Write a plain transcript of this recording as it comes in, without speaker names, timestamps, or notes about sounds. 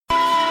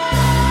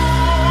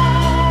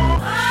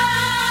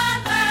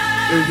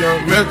If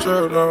young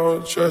Metro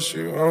don't trust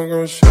you, I'm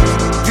gon' shoot you.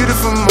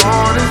 Beautiful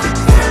morning,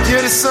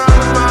 you're the sun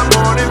of my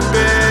morning,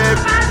 babe.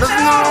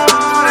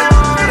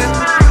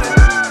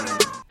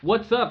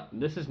 What's up?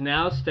 This is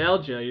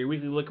Nostalgia, your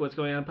weekly look at what's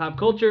going on in pop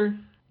culture.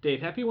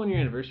 Dave, happy 1 year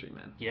anniversary,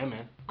 man. Yeah,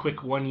 man.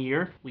 Quick 1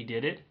 year. We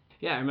did it.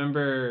 Yeah, I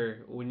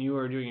remember when you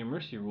were doing your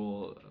Mercy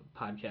Rule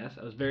podcast,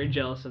 I was very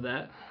jealous of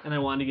that, and I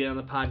wanted to get on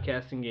the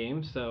podcasting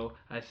game, so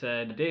I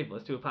said, Dave,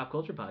 let's do a pop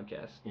culture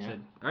podcast. He said,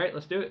 all right,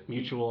 let's do it.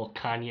 Mutual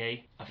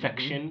Kanye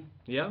affection.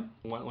 Mm-hmm. Yeah.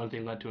 One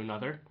thing led to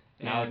another.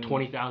 Now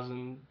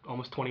 20,000,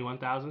 almost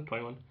 21,000,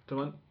 21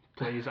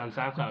 plays on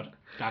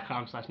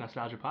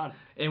SoundCloud.com/nostalgiapod.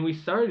 And we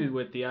started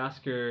with the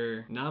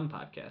Oscar nom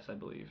podcast, I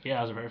believe. Yeah,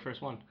 that was the very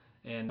first one.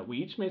 And we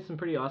each made some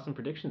pretty awesome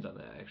predictions on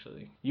that,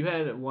 actually. You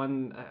had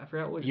one, I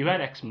forgot what. You had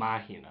Ex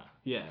Machina.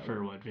 Yeah.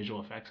 For what,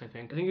 visual effects, I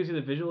think? I think it was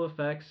either visual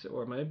effects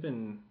or it might have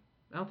been,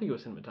 I don't think it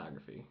was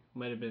cinematography. It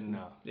might have been,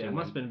 no, yeah, it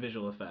must have been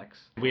visual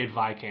effects. We had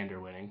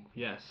Vikander winning.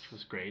 Yes. Which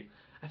was great.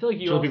 I feel like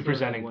you She'll also be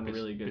presenting had one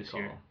really good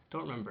call. Year.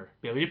 Don't remember.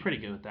 Yeah, we did pretty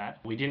good with that.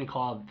 We didn't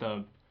call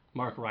the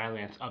Mark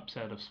Rylance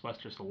upset of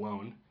Sylvester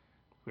Stallone.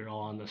 We were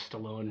all on the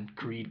Stallone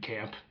Creed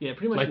camp. Yeah,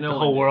 pretty much like no the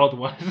whole world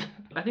was.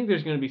 I think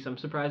there's going to be some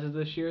surprises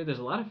this year. There's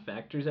a lot of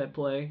factors at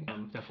play.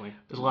 Definitely.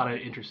 There's a lot of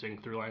interesting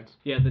through lines.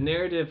 Yeah, the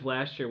narrative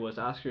last year was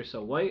Oscar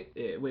So White.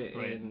 It went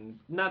in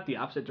not the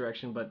opposite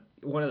direction, but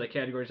one of the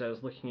categories I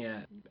was looking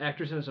at,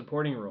 actress in a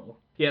supporting role.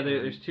 Yeah,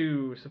 there's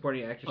two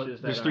supporting actresses.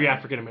 There's three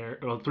African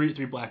American, well, three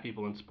black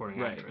people in supporting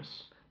actress.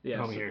 Yeah,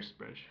 Homie here's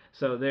British.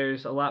 So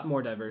there's a lot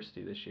more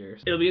diversity this year.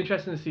 It'll be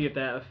interesting to see if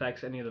that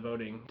affects any of the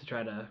voting to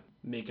try to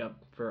make up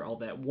for all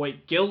that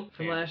white guilt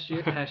from last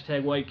year.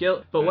 Hashtag white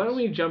guilt. But why don't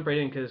we jump right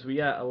in, because we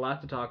got a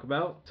lot to talk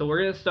about. So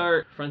we're going to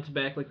start front to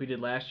back like we did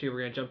last year.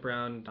 We're going to jump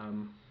around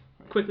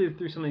quickly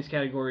through some of these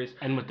categories.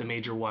 And with the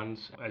major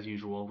ones, as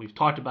usual. We've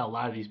talked about a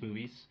lot of these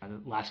movies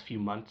in the last few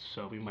months,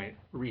 so we might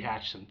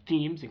rehash some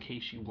themes in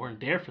case you weren't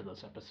there for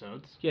those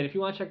episodes. Yeah, and if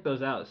you want to check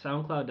those out,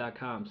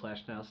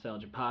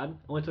 soundcloud.com/nostalgiapod.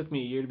 Only took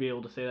me a year to be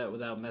able to say that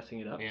without messing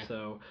it up,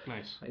 so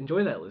nice.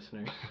 Enjoy that,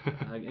 listeners.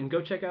 And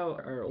go check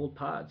out our old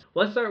pods.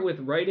 Let's start with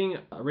writing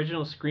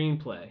original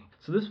screenplay.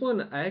 So this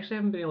one, I actually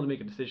haven't been able to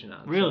make a decision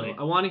on. Really?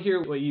 So I want to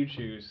hear what you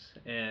choose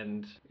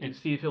and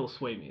see if it'll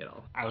sway me at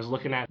all. I was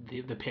looking at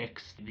the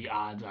picks, the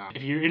odds on.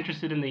 If you're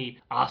interested in the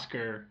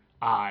Oscar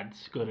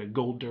odds, go to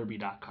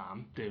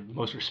goldderby.com, the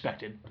most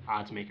respected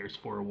odds makers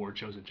for award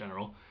shows in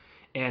general.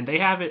 And they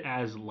have it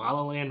as La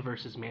La Land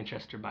versus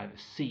Manchester by the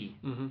Sea.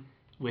 Mm-hmm.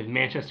 With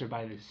Manchester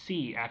by the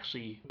Sea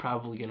actually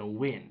probably going to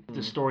win. Mm-hmm.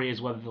 The story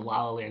is whether the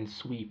La La Land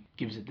sweep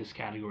gives it this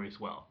category as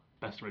well.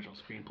 Best original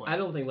screenplay. I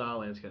don't think La La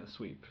Land's going to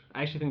sweep.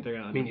 I actually think they're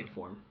going to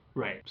underperform.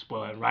 Right.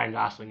 Spoiler, Ryan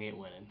Gosling ain't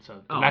winning,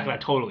 so they're not going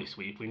to totally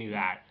sweep. We knew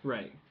that.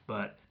 Right.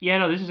 But, yeah,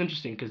 no, this is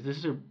interesting because this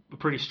is a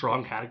pretty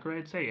strong category,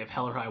 I'd say. You have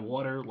Hell or High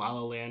Water, La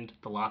La Land,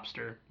 The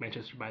Lobster,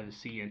 Manchester by the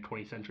Sea, and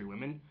 20th Century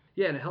Women.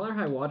 Yeah, and Hell or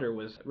High Water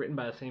was written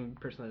by the same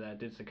person that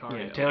did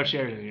Sicario. Yeah, Taylor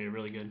Sheridan did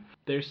really good.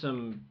 There's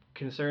some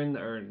concern,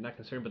 or not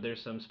concern, but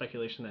there's some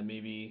speculation that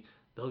maybe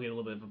they'll get a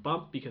little bit of a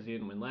bump because he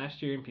didn't win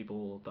last year, and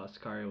people thought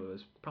Sicario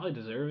was probably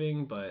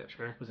deserving, but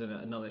was in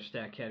another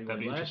stack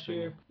category last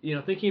year. You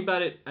know, thinking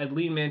about it, I'd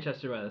lean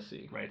Manchester by the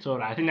Sea. Right, so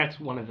I think that's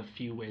one of the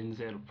few wins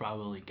that it'll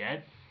probably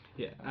get.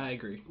 Yeah, I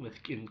agree. With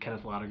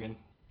Kenneth Lonergan.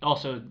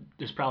 Also,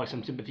 there's probably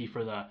some sympathy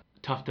for the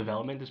tough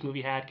development this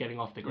movie had, getting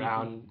off the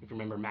ground. Mm-hmm. If you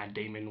remember, Matt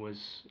Damon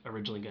was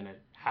originally going to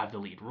have the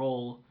lead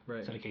role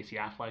instead of Casey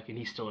Affleck, and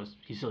he still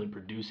didn't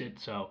produce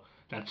it, so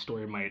that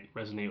story might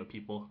resonate with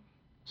people.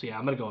 So yeah,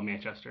 I'm going to go with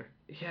Manchester.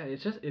 Yeah,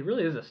 it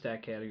really is a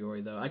stack category,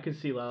 though. I could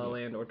see La La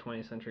Land or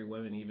 20th Century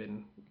Women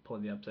even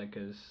pulling the upset,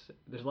 because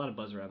there's a lot of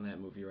buzz around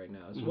that movie right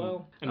now as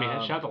well. I mean,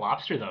 shout out to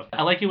Lobster, though.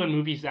 I like it when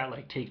movies that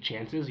take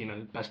chances,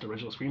 best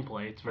original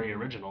screenplay, it's very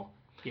original.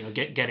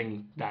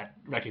 Getting that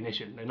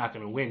recognition. They're not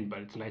going to win, but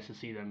it's nice to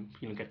see them,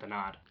 get the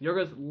nod.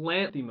 Yorgos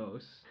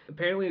Lanthimos.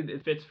 Apparently,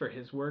 it fits for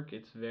his work.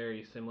 It's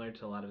very similar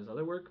to a lot of his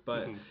other work,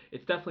 but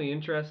it's definitely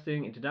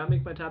interesting. It did not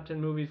make my top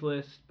 10 movies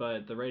list,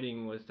 but the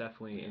rating was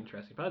definitely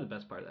interesting. Probably the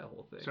best part of that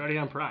whole thing. It's already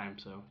on Prime,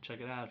 so check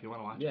it out if you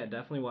want to watch it. Yeah,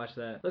 definitely watch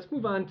that. Let's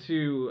move on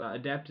to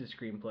adapted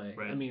screenplay.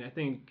 Right. I mean, I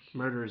think...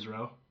 Murderer's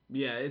Row.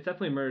 Yeah, it's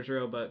definitely Murderer's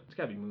Row, but it's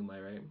got to be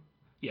Moonlight, right?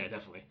 Yeah,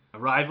 definitely.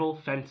 Arrival,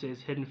 Fences,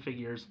 Hidden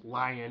Figures,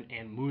 Lion,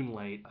 and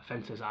Moonlight.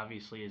 Fences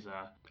obviously is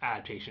a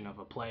adaptation of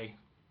a play.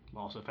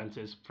 Also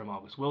Fences from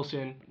August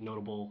Wilson,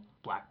 notable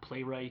black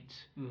playwright.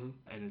 Mm-hmm.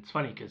 And it's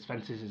funny because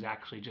Fences is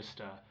actually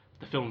just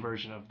the film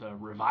version of the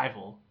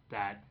revival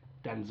that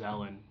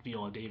Denzel and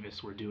Viola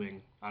Davis were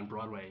doing on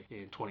Broadway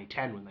in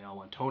 2010 when they all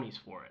won Tonys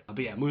for it. But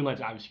yeah,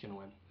 Moonlight's obviously going to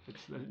win.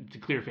 It's a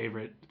clear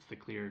favorite. It's the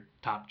clear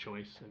top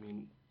choice. I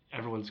mean,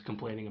 everyone's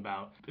complaining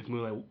about if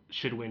Moonlight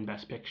should win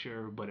Best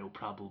Picture, but it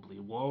probably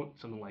won't,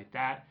 something like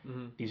that.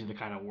 Mm-hmm. These are the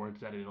kind of awards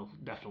that it'll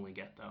definitely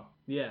get, though.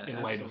 Yeah,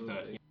 in light of the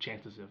absolutely.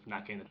 chances of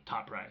not getting the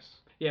top prize.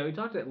 Yeah, we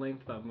talked at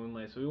length about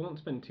Moonlight, so we won't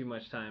spend too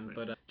much time.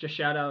 But just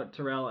shout out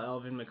Terrell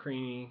Alvin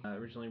McCraney.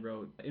 Originally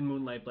wrote In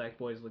Moonlight, Black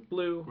Boys Look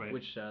Blue,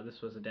 which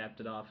this was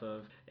adapted off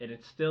of. And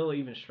it's still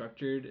even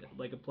structured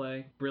like a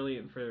play.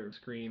 Brilliant for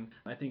screen.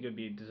 I think it would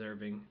be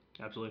deserving.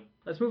 Absolutely.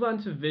 Let's move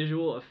on to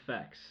visual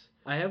effects.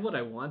 I have what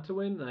I want to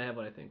win, and I have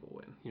what I think will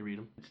win. You read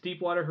them. It's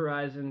Deepwater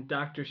Horizon,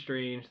 Doctor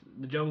Strange,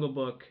 The Jungle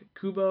Book,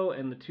 Kubo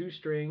and the Two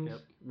Strings,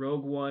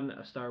 Rogue One,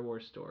 A Star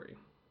Wars Story.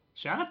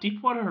 Shout out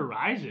Deepwater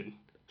Horizon.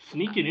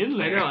 Sneaking in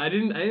there. I know, I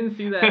didn't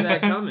see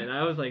that coming.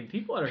 I was like,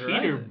 Deepwater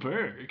Horizon. Peter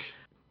Berg.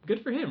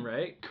 Good for him,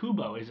 right?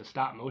 Kubo is a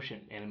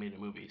stop-motion animated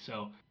movie,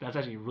 so that's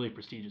actually a really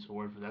prestigious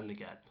award for them to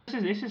get.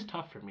 This is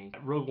tough for me.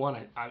 Rogue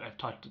One, I've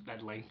talked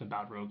at length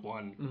about Rogue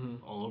One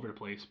all over the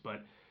place,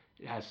 but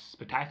it has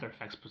spectacular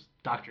effects.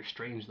 Doctor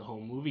Strange, the whole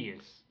movie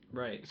is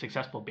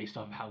successful based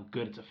off of how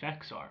good its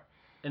effects are.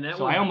 And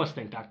so I almost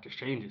think Doctor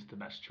Strange is the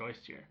best choice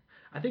here.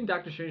 I think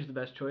Doctor Strange is the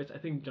best choice. I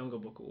think Jungle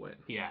Book will win.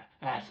 Yeah,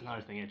 that's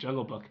another thing. Yeah,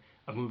 Jungle Book,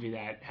 a movie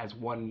that has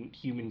one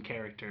human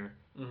character,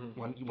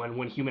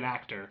 one human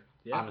actor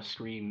on a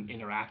screen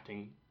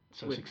interacting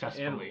so with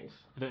successfully. Animals.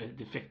 The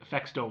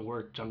effects don't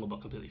work. Jungle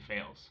Book completely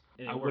fails.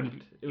 And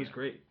it was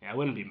great. Yeah, I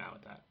wouldn't be mad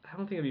with that. I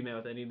don't think I'd be mad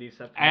with any of these.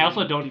 I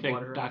also don't think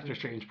Doctor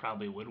Strange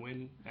probably would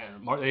win.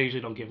 They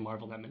usually don't give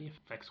Marvel that many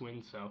effects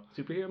wins, so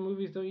superhero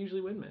movies don't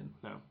usually win, man.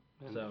 No.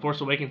 So, Force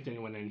Awakens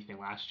didn't win anything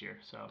last year,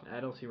 so I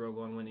don't see Rogue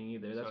One winning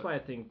either. That's why I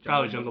think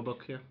Jungle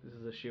Book here. This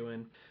is a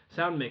shoe-in.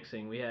 Sound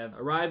mixing. We have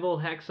Arrival,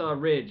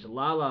 Hacksaw Ridge,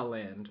 La La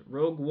Land,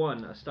 Rogue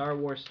One, A Star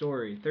Wars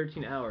Story,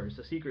 13 Hours,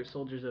 The Secret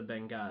Soldiers of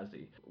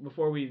Benghazi.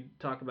 Before we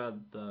talk about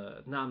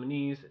the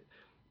nominees,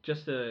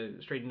 just to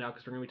straighten out,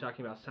 because we're going to be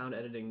talking about sound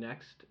editing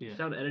next. Yeah.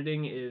 Sound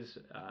editing is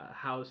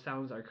how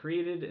sounds are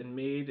created and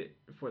made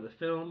for the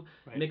film.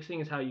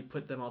 Mixing is how you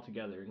put them all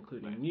together,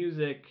 including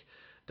music,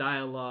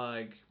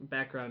 dialogue,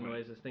 background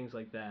noises, things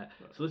like that.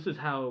 So this is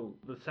how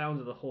the sounds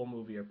of the whole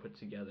movie are put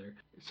together.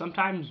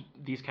 Sometimes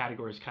these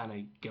categories kind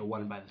of get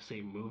won by the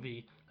same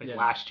movie.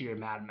 Last year,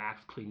 Mad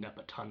Max cleaned up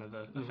a ton of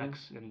the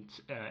effects and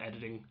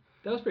editing.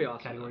 That was pretty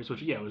awesome. Categories,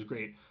 which it was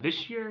great.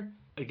 This year,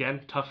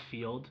 again, tough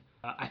field.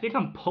 I think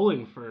I'm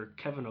pulling for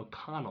Kevin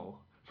O'Connell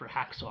for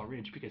Hacksaw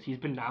Ridge because he's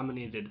been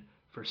nominated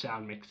for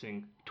sound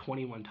mixing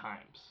 21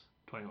 times.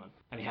 21.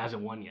 And he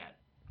hasn't won yet.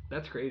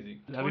 That's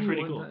crazy. That'd be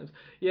pretty cool. Times.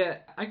 Yeah,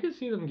 I could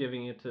see them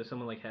giving it to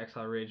someone like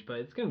Hacksaw Ridge, but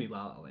it's going to be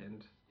La La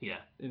Land. Yeah.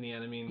 In the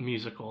end, I mean.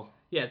 Musical.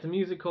 Yeah, it's a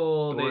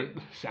musical. Or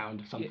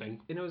sound something.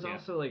 Yeah, and it was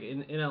also like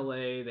in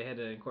LA, they had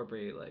to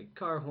incorporate like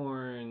car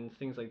horns,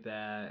 things like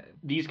that.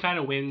 These kind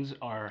of wins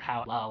are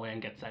how La La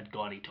Land gets that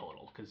gaudy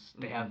total, because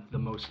they have the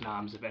most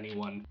noms of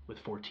anyone with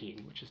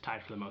 14, which is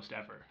tied for the most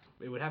ever.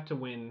 It would have to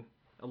win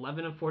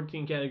 11 of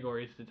 14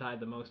 categories to tie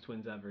the most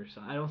wins ever,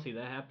 so I don't see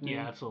that happening.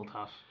 Yeah, it's a little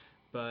tough.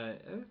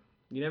 But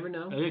you never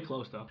know. They'll get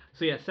close, though.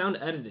 So yeah, sound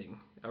editing.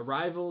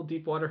 Arrival,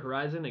 Deepwater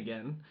Horizon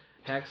again,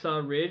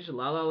 Hacksaw Ridge,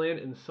 La La Land,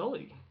 and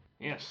Sully.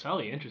 Yeah,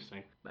 Sully,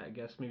 interesting. I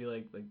guess maybe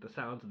like the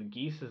sounds of the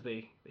geese as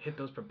they hit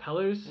those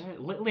propellers. Yeah,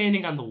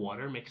 landing on the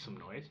water makes some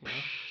noise, you know.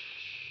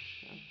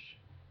 Yeah.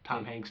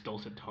 Tom Hanks'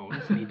 dulcet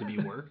tones need to be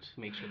worked.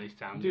 Make sure they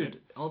sound good.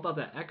 Dude, all about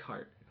that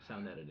Eckhart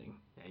sound editing.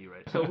 Yeah, you're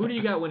right. So who do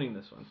you got winning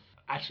this one?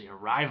 Actually,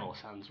 Arrival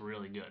sounds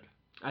really good.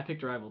 I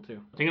picked Arrival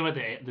too. Think about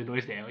the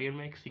noise the alien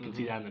makes. You can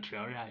see that in the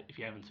trailer if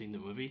you haven't seen the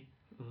movie.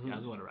 Yeah,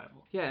 I'll go with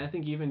Arrival. Yeah, I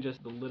think even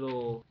just the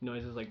little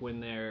noises, like when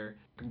they're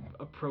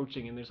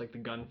approaching and there's like the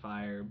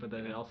gunfire, but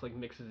then it also like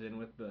mixes in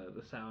with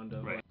the sound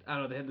of, like, I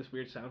don't know, they had this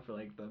weird sound for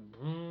like the,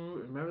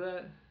 remember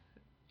that?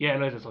 Yeah,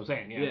 no, that's what I'm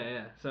saying, yeah.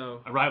 Yeah,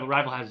 so.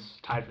 Arrival has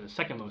tied for the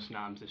second most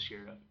noms this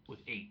year with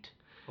 8,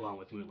 along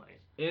with Moonlight.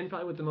 And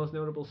probably with the most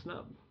notable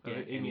snub.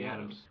 Yeah, Amy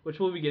Adams. Which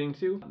we'll be getting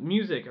to.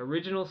 Music,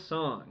 original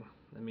song.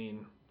 I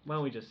mean, why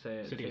don't we just say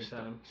it City at the same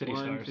time? City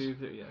One, Stars. 2,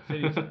 3, yeah,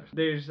 City of Stars.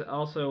 There's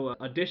also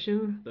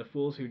Audition, The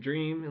Fools Who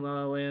Dream in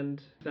La La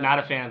Land. Not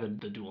a fan of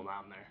the dual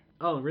nom there.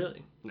 Oh,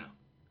 really? No.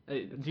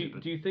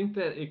 Do you think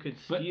that it could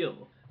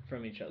steal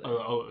from each other?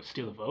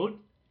 Steal the vote?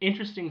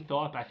 Interesting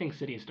thought, but I think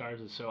City of Stars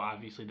is so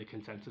obviously the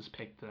consensus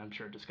pick that I'm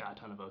sure it just got a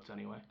ton of votes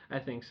anyway. I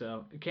think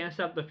so. Can't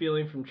Stop the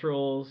Feeling from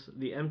Trolls,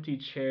 The Empty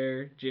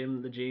Chair,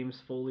 Jim, the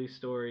James Foley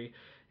Story,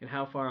 and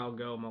How Far I'll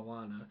Go,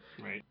 Moana.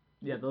 Right.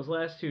 Yeah, those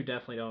last two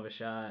definitely don't have a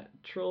shot.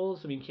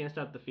 Trolls, I mean, Can't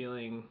Stop the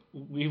Feeling.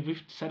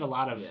 We've said a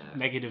lot of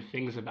negative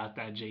things about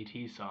that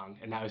JT song,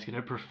 and now he's going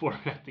to perform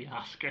at the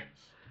Oscars.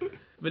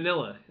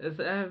 Vanilla. It's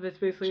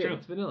basically it's true.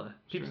 It's vanilla.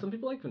 Some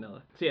people like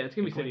vanilla. So yeah, it's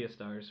going to be City of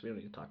Stars. We don't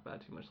need to talk about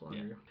it too much longer.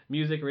 Yeah.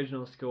 Music,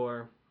 original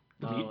score.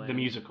 The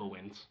musical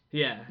wins.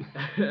 Yeah.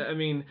 I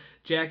mean,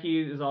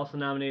 Jackie is also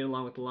nominated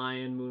along with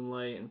Lion,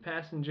 Moonlight, and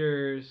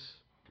Passengers.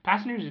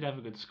 Passengers did have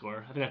a good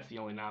score. I think that's the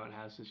only nom it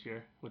has this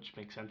year, which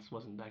makes sense. It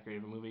wasn't that great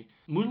of a movie.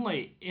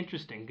 Moonlight,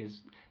 interesting, because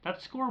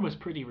that score was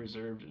pretty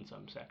reserved in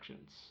some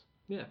sections.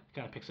 Yeah.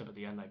 Kind of picks up at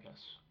the end, I guess.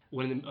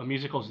 when a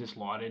musical's this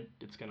lauded,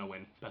 it's gonna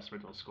win Best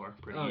Original Score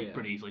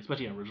pretty easily,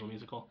 especially an original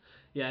musical.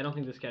 Yeah, I don't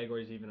think this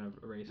category is even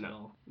a race No. at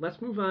all.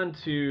 Let's move on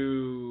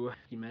to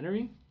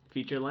documentary,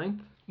 feature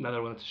length.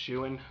 Another one that's a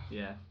shoo-in.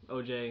 Yeah,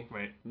 OJ,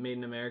 Right. Made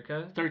in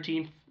America.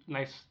 13th,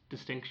 nice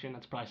distinction.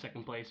 That's probably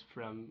second place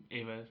from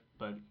Ava,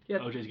 but Yeah.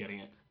 OJ's getting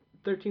it.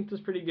 13th was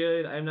pretty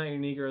good. I'm Not Your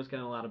Negro's got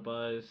a lot of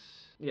buzz.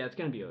 Yeah, it's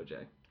gonna be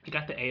OJ. It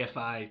got the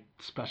AFI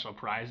special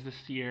prize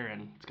this year,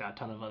 and it's got a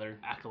ton of other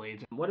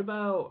accolades. What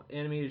about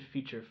animated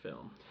feature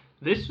film?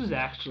 This was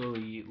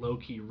actually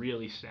low-key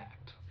really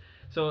stacked.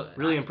 So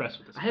Really impressed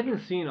with this. I haven't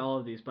seen all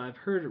of these, but I've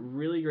heard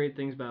really great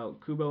things about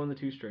Kubo and the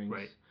Two Strings.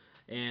 Right.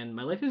 And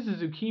My Life is a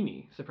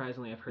Zucchini.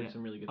 Surprisingly, I've heard Yeah.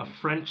 some really good A things.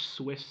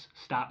 French-Swiss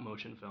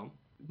stop-motion film.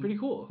 Pretty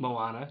cool.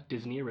 Moana,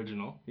 Disney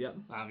original. Yep.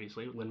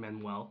 Obviously,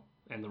 Lin-Manuel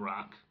and The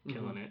Rock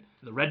killing Mhm. it.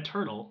 The Red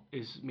Turtle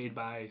is made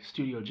by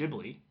Studio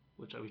Ghibli,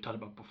 which we talked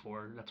about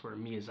before. That's where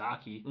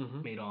Miyazaki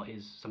Mhm. made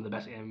some of the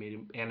best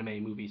anime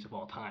movies of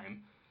all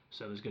time.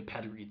 So there's good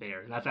pedigree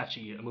there. And that's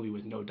actually a movie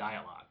with no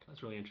dialogue.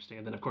 That's really interesting.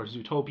 And then, of course,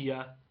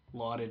 Zootopia,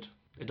 lauded,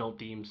 adult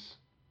themes.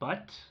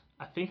 But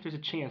I think there's a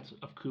chance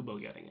of Kubo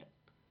getting it.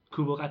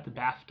 Kubo got the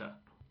BAFTA,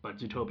 but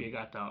Zootopia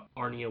got the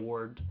Arnie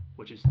Award,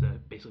 which is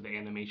basically the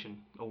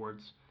animation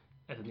awards,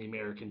 and then the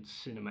American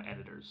Cinema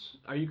Editors.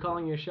 Are you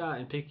calling your shot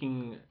and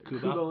picking Kubo?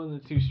 Kubo and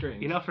the Two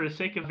Strings? You know, for the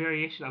sake of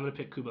variation, I'm going to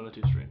pick Kubo and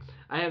the Two Strings.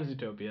 I have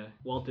Zootopia.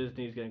 Walt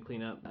Disney's gonna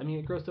clean up. I mean,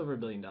 it grossed over $1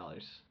 billion.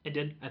 It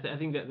did. I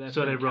think that's.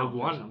 So gonna did Rogue count for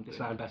One. something. It's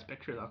not in Best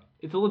Picture, though.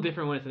 It's a little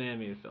different when it's an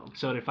animated film.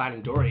 So did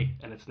Finding Dory,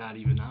 and it's not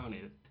even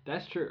nominated.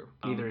 That's true.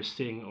 Neither is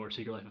Sing or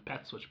Secret Life of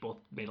Pets, which both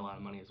made a lot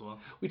of money as well.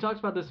 We talked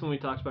about this when we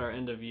talked about our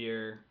end of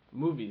year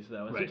movies,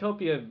 though. In Right.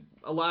 Zootopia,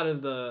 a lot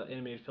of the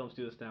animated films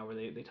do this now, where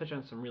they touch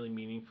on some really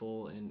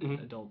meaningful and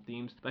Mhm. adult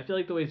themes. But I feel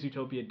like the way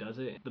Zootopia does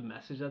it, the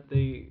message that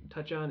they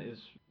touch on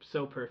is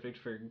so perfect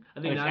for. I think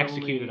And it's not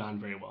executed only, on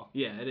very well.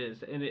 Yeah, it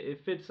is, and it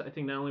fits. I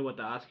think not only what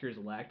the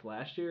Oscars lacked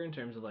last year in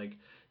terms of like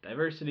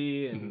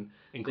diversity and things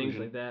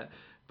Inclusion. like that,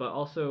 but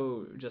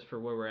also just for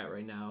where we're at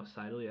right now,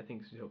 sidely, I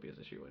think Zootopia is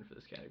a shoe-in for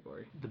this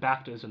category. The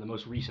BAFTAs are the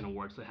most recent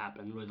awards that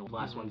happened, really the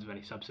last Mhm. ones of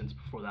any substance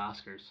before the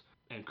Oscars.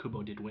 And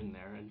Kubo did win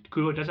there. And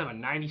Kubo does have a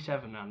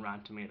 97 on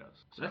Rotten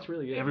Tomatoes. So That's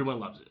really good. Everyone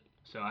loves it.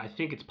 So I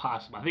think it's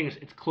possible. I think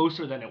it's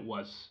closer than it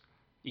was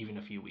even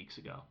a few weeks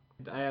ago.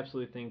 I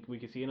absolutely think we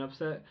could see an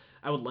upset.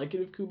 I would like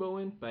it if Kubo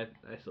win, but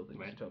I still think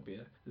Right.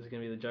 Zootopia is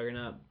going to be the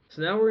juggernaut.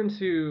 So now we're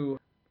into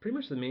pretty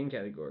much the main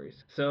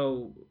categories.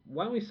 So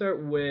why don't we start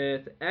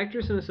with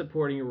actress in a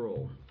supporting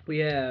role? We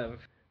have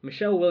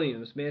Michelle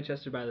Williams,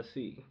 Manchester by the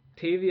Sea.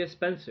 Tavia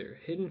Spencer,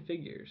 Hidden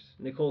Figures.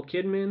 Nicole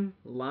Kidman,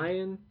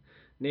 Lion.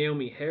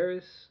 Naomi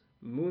Harris,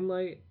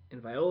 Moonlight.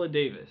 And Viola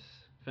Davis,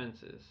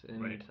 Fences.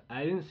 And Right.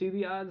 I didn't see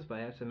the odds, but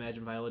I have to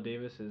imagine Viola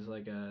Davis is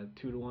like a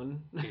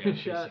 2-1 Yeah,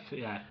 shot.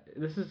 Yeah.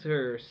 This is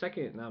her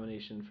second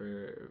nomination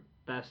for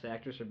Best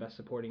Actress or Best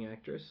Supporting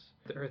Actress.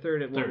 Her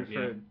third at one Third, for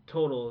yeah.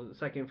 total,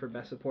 second for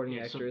Best Supporting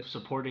Yeah, Actress,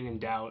 Supporting in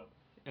Doubt,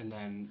 and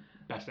then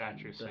Best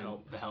Actress The in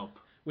Help. The Help.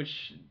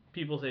 which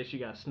people say she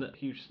got a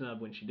huge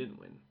snub when she didn't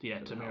win. Yeah,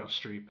 for to The Meryl Help.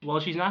 Streep.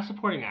 Well, she's not a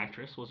supporting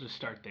actress. We'll just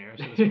start there. I've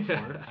said this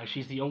before.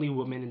 She's the only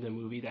woman in the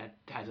movie that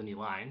has any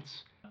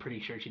lines.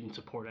 Pretty sure she didn't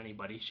support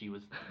anybody. She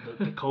was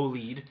the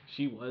co-lead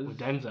She was. with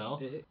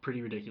Denzel. Eh.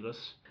 Pretty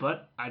ridiculous.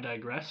 But I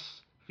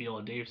digress.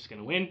 Viola Davis is going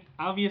to win,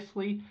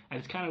 obviously. I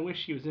just kind of wish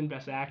she was in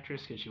Best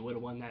Actress because she would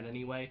have won that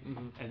anyway.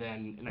 Mhm. And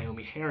then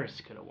Naomi Harris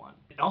could have won.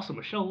 Also,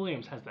 Michelle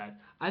Williams has that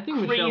I think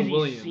crazy Michelle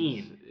Williams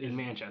scene is, in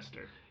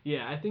Manchester.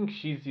 Yeah, I think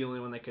she's the only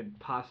one that could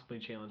possibly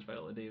challenge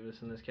Viola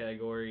Davis in this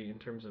category in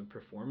terms of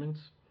performance.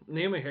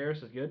 Naomi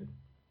Harris is good.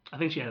 I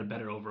think she had a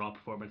better overall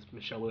performance.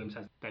 Michelle Williams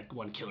has that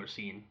one killer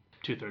scene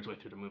 2/3 way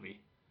through the movie.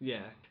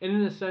 Yeah, and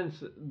in a sense,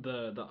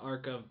 the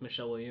arc of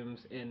Michelle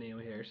Williams and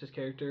Naomi Harris's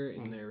character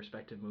in their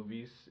respective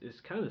movies is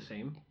kind of the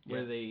same,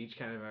 where Yeah. they each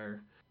kind of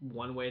are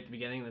one way at the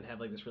beginning and then have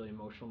like this really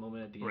emotional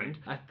moment at the Right. end.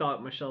 I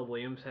thought Michelle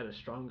Williams had a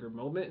stronger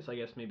moment, so I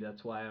guess maybe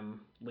that's why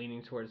I'm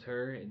leaning towards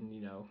her, and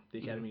the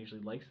Academy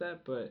usually likes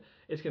that, but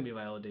it's gonna be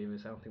Viola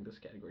Davis. I don't think this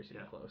category's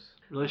even Yeah. close.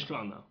 Really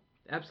strong, though.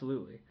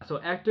 Absolutely.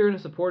 So actor in a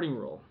supporting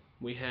role.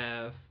 We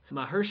have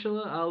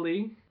Mahershala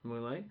Ali,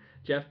 Moonlight,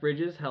 Jeff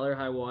Bridges, Hell or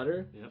High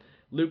Water, Yep.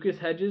 Lucas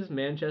Hedges,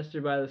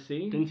 Manchester by the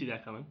Sea, Didn't see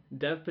that coming.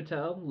 Dev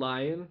Patel,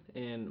 Lion,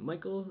 and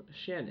Michael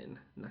Shannon,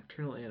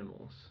 Nocturnal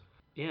Animals.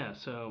 Yeah,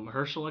 so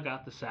Mahershala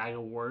got the SAG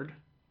award.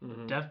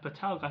 Mhm. Dev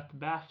Patel got the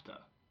BAFTA.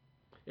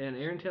 And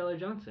Aaron Taylor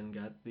Johnson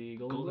got the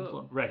Golden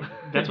Globe. Right.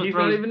 That's what He's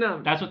throws. not even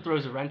up. That's what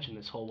throws a wrench in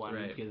this whole one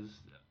Right.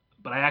 because.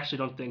 But I actually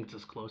don't think it's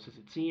as close as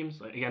it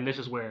seems. Like, again, this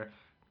is where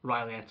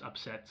Rylance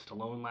upset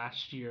Stallone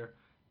last year.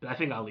 But I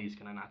think Ali's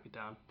gonna knock it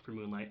down for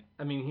Moonlight.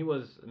 I mean, he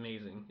was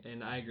amazing,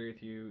 and I agree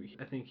with you.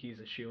 I think he's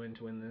a shoo-in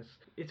to win this.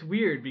 It's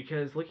weird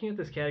because looking at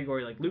this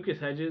category, like Lucas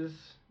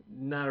Hedges,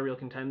 not a real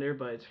contender,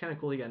 but it's kind of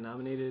cool he got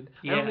nominated.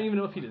 I Yeah. don't even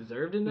know if he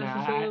deserved it Nah,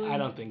 necessarily. I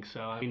don't think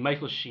so. I mean,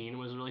 Michael Sheen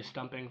was really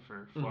stumping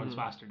for Florence Mhm.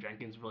 Foster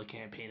Jenkins, really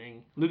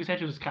campaigning. Lucas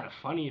Hedges was kind of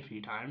funny a few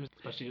times,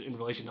 especially in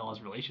relation to all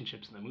his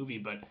relationships in the movie,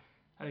 but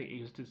I think he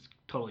was just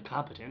totally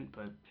competent.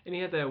 But And he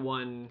had that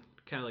one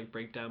kind of like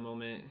breakdown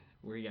moment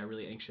where he got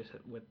really anxious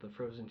with the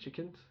frozen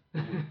chickens.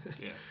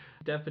 Yeah.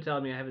 Dev Patel, I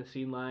mean, I haven't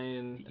seen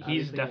Lion.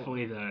 He's Obviously,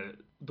 definitely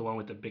the one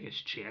with the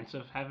biggest chance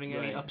of having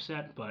any Right.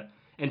 upset,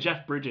 and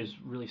Jeff Bridges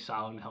really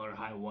solid in Hell or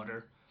High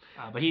Water,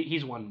 but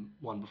he's won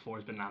before.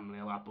 He's been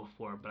nominated a lot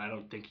before, but I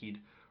don't think he'd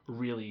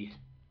really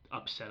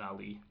upset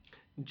Ali.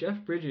 Jeff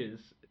Bridges,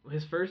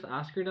 his first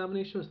Oscar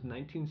nomination was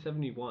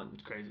 1971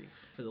 It's crazy.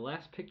 for The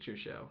Last Picture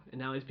Show, and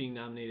now he's being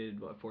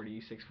nominated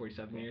 46,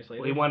 47 years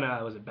later. Well, he won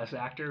was it Best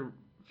Actor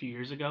a few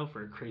years ago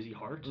for Crazy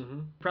Heart.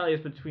 Probably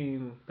is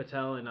between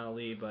Patel and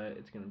Ali, but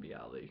it's gonna be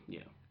Ali.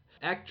 Yeah.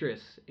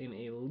 Actress in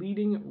a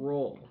leading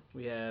role,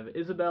 we have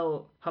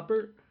Isabel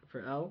Huppert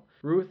for Elle,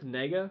 Ruth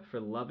Negga for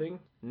Loving,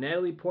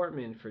 Natalie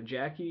Portman for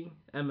Jackie,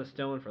 Emma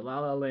Stone for La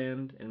La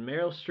Land, and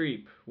Meryl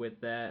Streep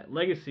with that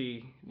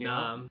legacy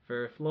nom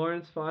for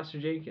Florence Foster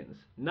Jenkins.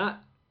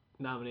 Not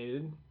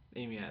nominated,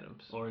 Amy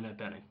Adams. Or Annette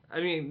Bening. I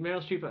mean,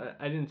 Meryl Streep,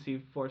 I didn't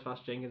see Florence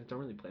Foster Jenkins, don't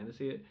really plan to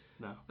see it.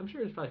 No. I'm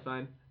sure it's probably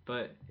fine,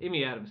 but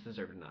Amy Adams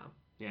deserved a nom.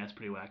 Yeah, it's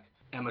pretty whack.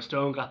 Emma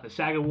Stone got the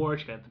SAG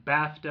Award, she got the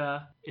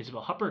BAFTA.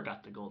 Isabel Huppert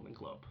got the Golden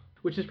Globe.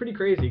 Which is pretty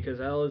crazy because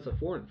Elle is a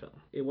foreign film.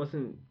 It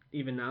wasn't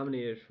even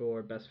nominated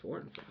for Best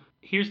Foreign Film.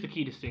 Here's the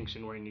key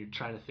distinction when you're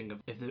trying to think of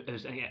if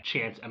there's any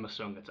chance Emma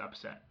Stone gets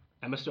upset.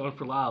 Emma Stone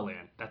for La La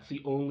Land, that's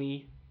the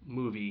only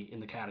movie in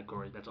the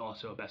category that's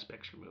also a Best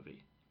Picture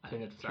movie. I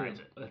think that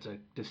decides it. That's a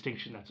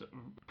distinction that's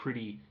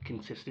pretty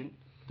consistent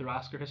through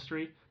Oscar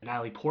history.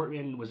 Natalie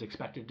Portman was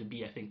expected to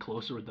be, I think,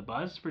 closer with the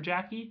buzz for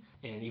Jackie,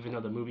 and even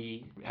though the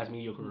movie has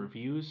mediocre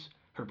reviews,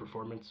 her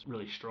performance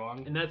really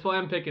strong. And that's why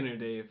I'm picking her,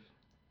 Dave.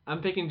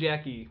 I'm picking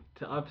Jackie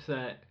to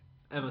upset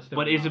Emma Stone.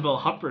 But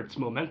Isabel Huppert's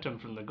momentum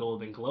from the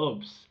Golden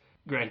Globes,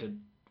 granted,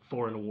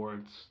 foreign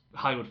awards,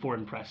 Hollywood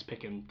Foreign Press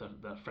picking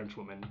the French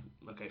woman,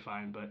 okay,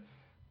 fine, but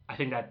I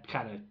think that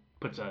kind of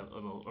puts a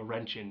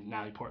wrench in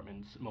Natalie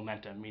Portman's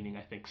momentum, meaning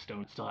I think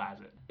Stone still has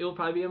it. It will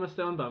probably be Emma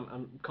Stone, but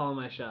I'm calling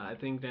my shot. I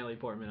think Natalie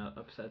Portman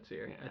upsets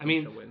here. Yeah. I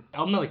mean, she'll win.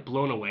 I'm not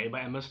blown away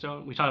by Emma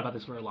Stone. We talked about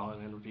this for a La La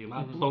Land review.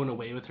 I'm not blown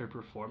away with her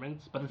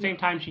performance, but at the same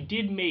time, she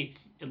did make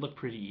it look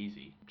pretty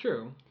easy.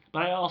 True.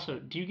 But I also,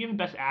 do you give a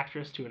Best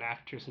Actress to an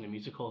actress in a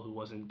musical who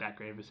wasn't that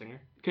great of a singer?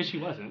 Because she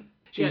wasn't.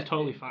 She was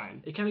totally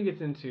fine. It kind of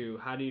gets into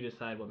how do you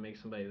decide what makes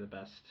somebody the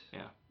best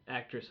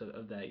actress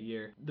of that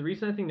year. The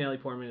reason I think Natalie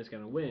Portman is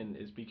going to win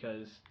is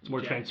because it's a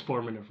more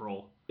transformative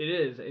role. It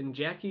is, and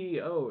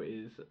Jackie O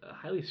is a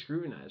highly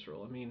scrutinized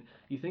role. I mean,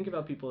 you think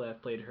about people that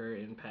have played her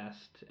in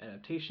past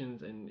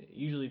adaptations, and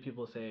usually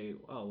people say,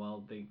 oh,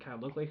 well, they kind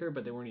of look like her,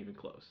 but they weren't even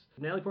close.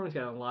 Natalie Portman's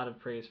got a lot of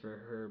praise for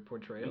her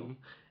portrayal,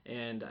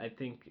 and I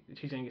think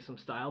she's going to get some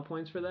style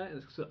points for that,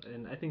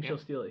 and I think she'll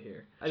steal it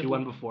here. She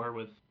won before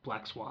with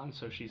Black Swan,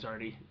 so she's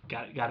already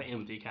got it in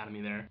with the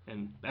Academy there.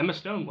 And Emma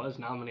Stone was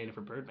nominated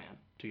for Birdman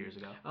 2 years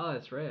ago. Oh,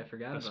 that's right. I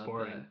forgot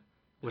about that.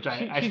 Which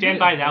I stand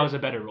by. That was a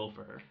better role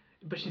for her.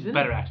 But she's in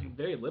better acting.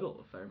 Very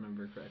little, if I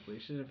remember correctly.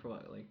 She's in it for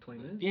what, like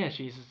 20 minutes? Yeah,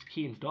 she's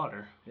Keaton's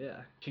daughter.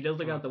 Yeah. She does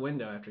look out the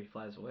window after he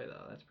flies away,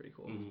 though. That's pretty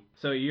cool.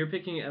 So you're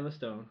picking Emma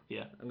Stone.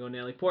 Yeah. I'm going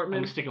Natalie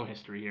Portman. I'm sticking with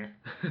history here.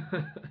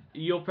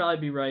 You'll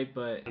probably be right,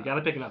 but... You gotta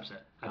pick an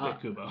upset. I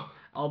pick Kubo.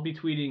 I'll be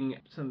tweeting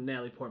some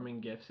Natalie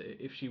Portman gifts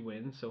if she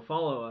wins, so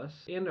follow us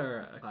and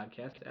our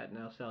podcast at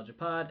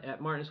NostalgiaPod, at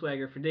Martin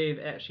Swagger for Dave,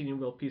 at Sheeny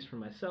World Peace for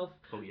myself.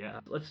 Oh,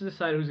 yeah. Let's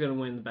decide who's going to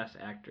win the Best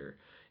Actor.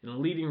 In a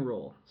leading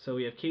role, so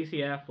we have Casey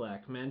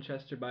Affleck,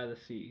 Manchester by the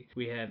Sea.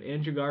 We have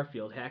Andrew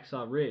Garfield,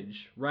 Hacksaw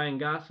Ridge. Ryan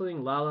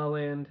Gosling, La La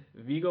Land.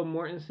 Viggo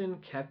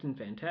Mortensen, Captain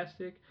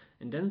Fantastic.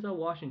 And Denzel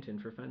Washington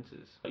for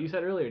Fences. You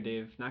said earlier,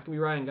 Dave, not going to be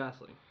Ryan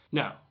Gosling.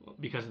 No,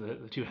 because of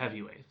the two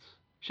heavyweights.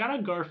 Shout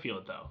out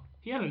Garfield, though.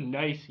 He had a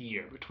nice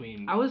year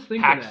between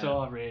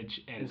Hacksaw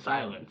Ridge and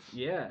Silence.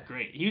 Yeah.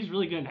 Great. He was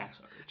really good in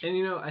Hacksaw Ridge.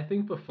 And, I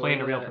think before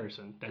playing a real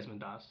person, Desmond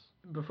Doss.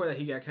 Before that,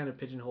 he got kind of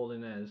pigeonholed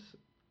in as...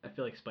 I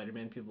feel like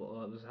Spider-Man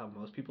this is how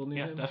most people knew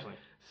him. Yeah, definitely.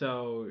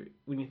 So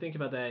when you think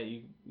about that,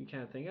 you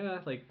kind of think,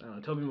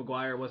 Tobey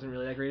Maguire wasn't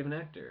really that great of an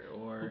actor,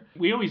 or...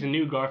 We always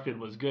knew Garfield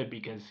was good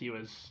because he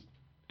was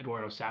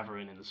Eduardo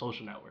Saverin in The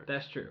Social Network.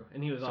 That's true,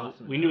 and he was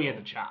awesome. We knew he had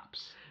the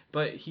chops.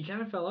 But he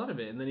kind of fell out of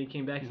it, and then he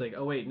came back, he's like,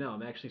 oh wait, no,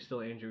 I'm actually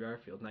still Andrew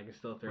Garfield, and I can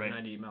still throw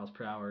 98 miles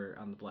per hour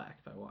on the black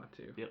if I want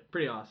to. Yep.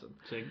 Pretty awesome.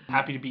 So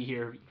happy to be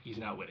here. He's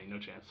not winning, no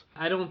chance.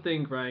 I don't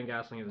think Ryan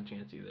Gosling has a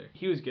chance either.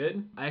 He was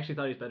good. I actually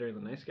thought he was better in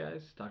The Nice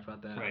Guys. Talked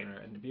about that on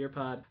our end of year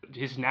pod.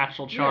 His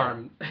natural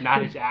charm,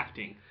 not his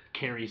acting,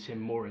 carries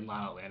him more in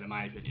La La Land, in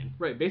my opinion.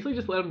 Right, basically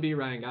just let him be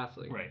Ryan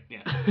Gosling. Right,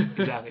 yeah,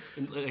 exactly.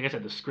 And like I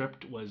said, the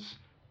script was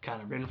kind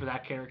of written for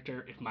that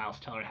character. If Miles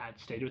Teller had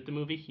stayed with the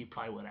movie, he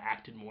probably would have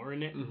acted more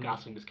in it.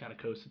 Gosling just kind of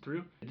coasted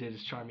through. It did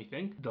his charmy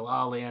thing. The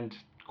La La Land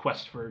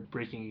quest for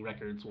breaking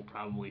records will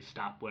probably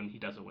stop when he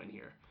doesn't win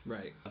here.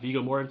 Right.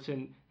 Viggo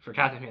Mortensen for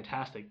Captain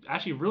Fantastic.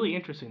 Actually, really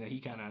interesting that he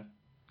kind of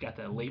got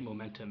that late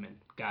momentum and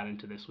got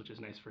into this, which is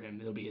nice for him.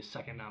 It'll be his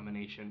second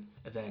nomination.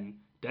 And then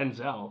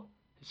Denzel,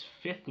 his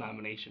fifth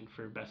nomination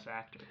for Best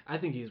Actor. I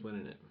think he's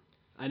winning it.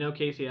 I know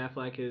Casey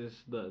Affleck is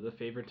the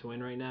favorite to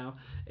win right now,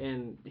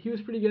 and he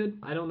was pretty good.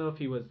 I don't know if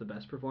he was the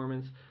best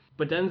performance,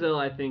 but Denzel,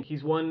 I think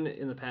he's won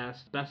in the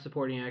past Best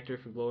Supporting Actor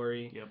for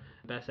Glory, Yep.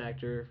 Best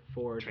Actor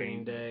for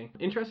Training Training Day.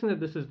 Interesting that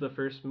this is the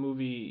first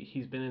movie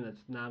he's been in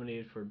that's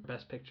nominated for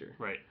Best Picture.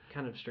 Right.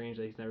 Kind of strange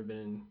that he's never been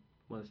in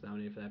one that's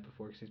nominated for that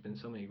before, because he's been in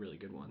so many really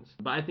good ones.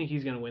 But I think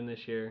he's going to win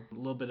this year. A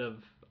little bit of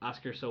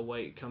Oscar So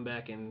White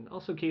comeback, and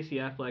also Casey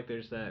Affleck,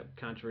 there's that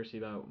controversy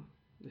about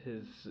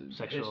his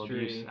Sexual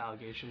history, abuse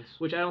allegations.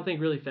 which I don't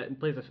think really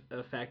plays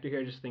a factor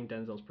here. I just think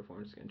Denzel's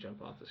performance is going to jump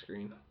off the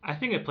screen. I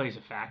think it plays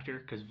a factor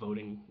because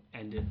voting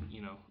ended,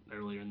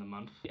 earlier in the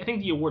month. I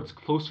think the award's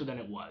closer than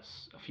it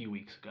was a few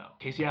weeks ago.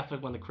 Casey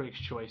Affleck won the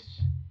Critics'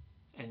 Choice,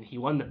 and he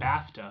won the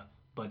BAFTA,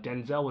 but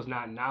Denzel was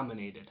not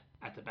nominated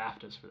at the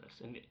BAFTAs for this.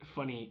 And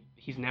funny,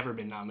 he's never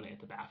been nominated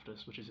at the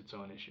BAFTAs, which is its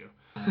own issue.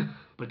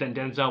 But then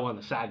Denzel won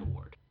the SAG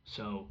Award.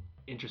 So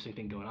interesting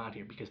thing going on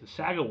here, because the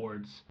SAG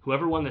Awards,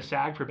 whoever won the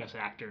SAG for Best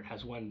Actor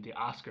has won the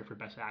Oscar for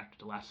Best Actor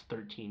the last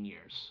 13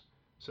 years.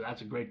 So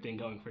that's a great thing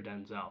going for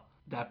Denzel.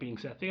 That being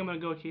said, I think I'm going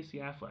to go with Casey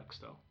Affleck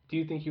still. Do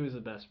you think he was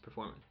the best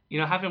performer?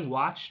 Having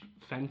watched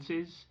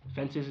Fences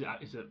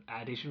is an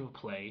adaptation of a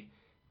play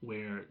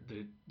where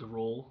the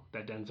role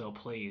that Denzel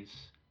plays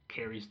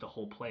carries the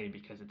whole play,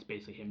 because it's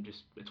basically him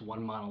it's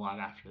one monologue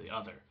after the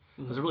other.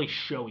 Mm-hmm. It's a really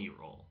showy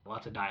role,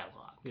 lots of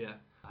dialogue. Yeah.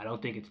 I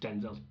don't think it's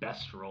Denzel's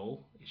best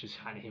role. It's just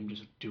kind of him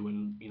just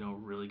doing,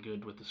 really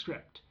good with the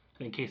script. I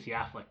think Casey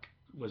Affleck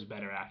was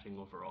better acting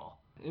overall.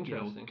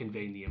 Interesting.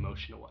 Conveying the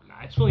emotion and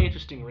whatnot. It's a really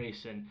interesting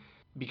race, and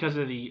because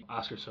of the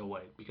Oscar So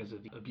White, because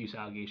of the abuse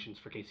allegations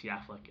for Casey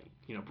Affleck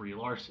and Brie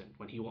Larson,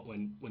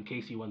 when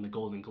Casey won the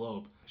Golden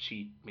Globe,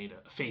 she made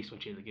a face when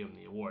she had to give him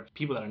the award.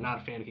 People that are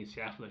not a fan of Casey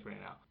Affleck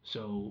right now.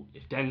 So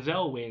if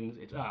Denzel wins,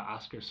 it's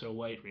Oscar So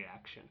White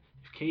reaction.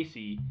 If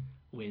Casey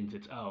wins,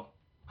 it's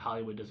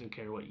Hollywood doesn't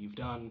care what you've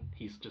done.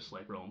 He's just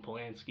like Roman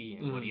Polanski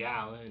and Woody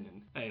Allen,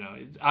 and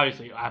it's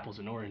obviously apples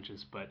and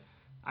oranges, but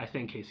I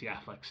think Casey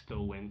Affleck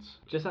still wins.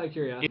 Just out of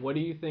curiosity, what do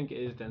you think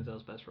is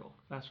Denzel's best role?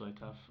 That's really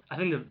tough. I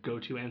think the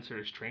go-to answer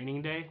is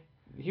Training Day.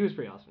 He was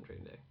pretty awesome in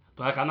Training Day.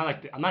 But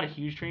I'm not a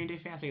huge Training Day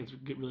fan. I think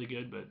it's really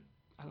good, but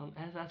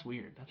that's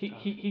weird. That's tough.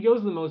 He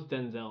goes the most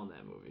Denzel in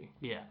that movie.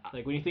 Yeah.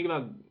 Like when you think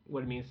about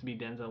what it means to be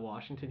Denzel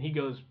Washington, he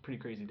goes pretty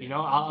crazy.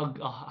 I'll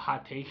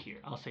hot take here.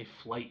 I'll say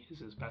Flight is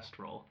his best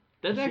role.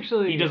 That's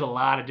actually... He does a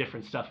lot of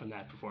different stuff in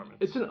that performance.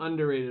 It's an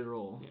underrated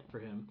role for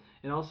him.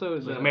 And also...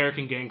 Like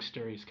American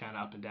Gangster, he's kind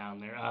of up and down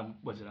there.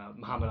 Was it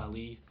Muhammad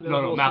Ali?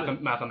 No,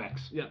 Malcolm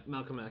X. Yeah,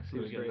 Malcolm X. He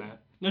was great.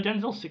 That. No,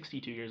 Denzel's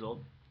 62 years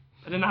old.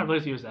 I did not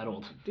realize he was that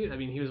old. Dude, I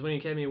mean, he was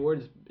winning Academy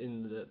Awards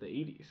in the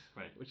 80s.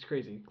 Right. Which is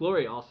crazy.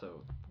 Glory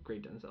also,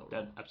 great Denzel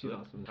role. Absolutely.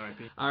 He's awesome.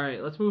 R.I.P. All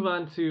right, let's move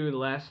on to the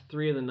last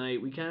three of the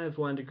night. We kind of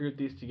wanted to group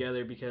these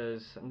together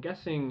because I'm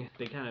guessing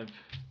they kind of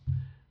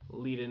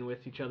lead in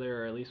with each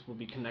other, or at least will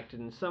be connected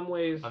in some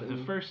ways. Of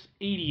the first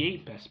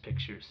 88 Best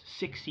Pictures,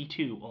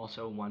 62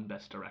 also won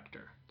Best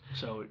Director.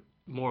 So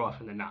more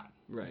often than not,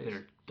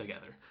 they're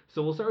together.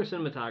 So we'll start with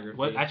cinematography.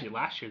 Well, actually,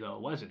 last year though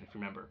it wasn't. If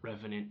you remember,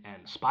 Revenant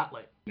and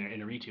Spotlight.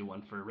 Inarritu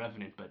won for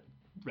Revenant, but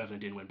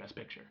Revenant didn't win Best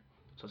Picture.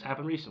 So it's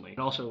happened recently. And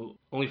also,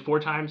 only 4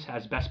 times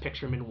has Best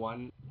Picture been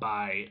won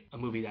by a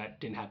movie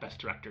that didn't have Best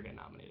Director get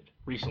nominated.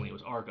 Recently, it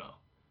was Argo,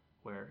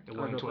 where it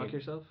won. Argo, Fuck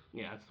Yourself?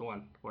 Yeah, that's the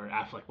one where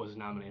Affleck was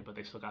nominated, but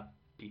they still got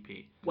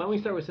BP. Why don't we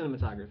start with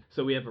cinematography?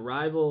 So we have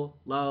Arrival,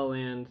 La La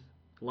Land,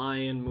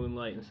 Lion,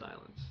 Moonlight, and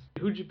Silence.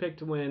 Who'd you pick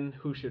to win?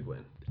 Who should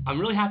win? I'm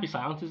really happy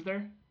Silence is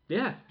there.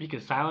 Yeah.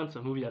 Because Silence,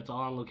 a movie that's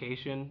all on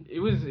location. It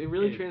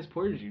really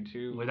transported you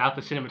to... Without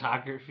the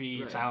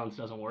cinematography, Silence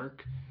doesn't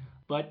work.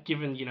 But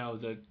given,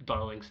 the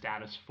darling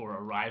status for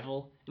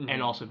Arrival, and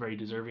also very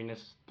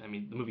deservingness, I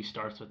mean, the movie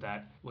starts with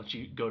that. Once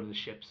you go to the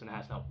ships and it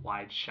has that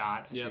wide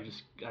shot, you're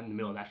just in the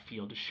middle of that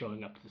field, just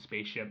showing up to the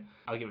spaceship.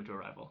 I'll give it to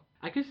Arrival.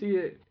 I could see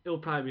it. It'll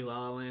probably be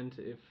La La Land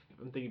if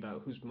I'm thinking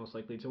about who's most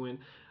likely to win.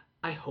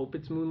 I hope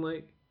it's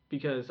Moonlight,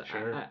 because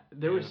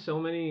there were so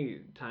many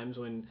times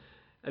when...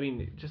 I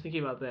mean, just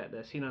thinking about that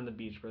scene on the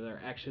beach where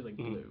they're actually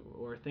blue,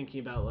 or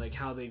thinking about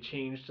how they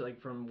changed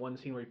from one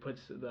scene where he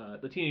puts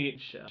the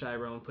teenage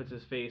Chiron puts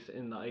his face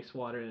in the ice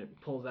water and it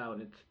pulls out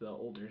and it's the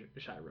older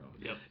Chiron.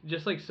 Yep.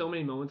 Just so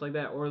many moments like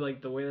that, or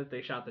the way that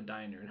they shot the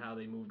diner and how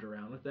they moved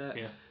around with that.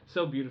 Yeah.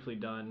 So beautifully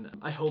done.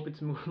 I hope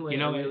it's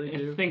Moonlight.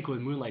 I think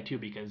with Moonlight too,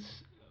 because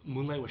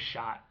Moonlight was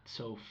shot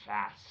so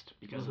fast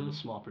because of the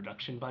small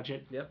production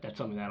budget. Yep. That's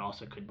something that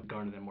also could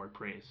garner them more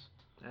praise.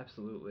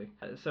 Absolutely.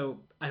 So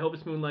I hope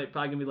it's Moonlight.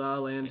 Probably gonna be La La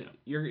Land.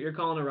 Yeah. You're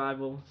calling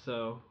Arrival,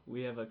 so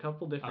we have a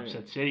couple different.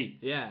 Upset City.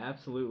 Yeah,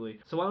 absolutely.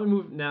 So why don't we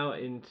move now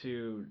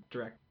into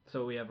direct?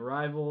 So we have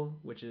Arrival,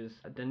 which is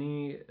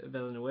Denis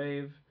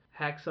Villeneuve,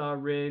 Hacksaw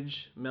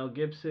Ridge, Mel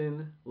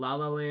Gibson, La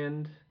La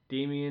Land,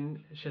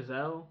 Damien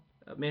Chazelle,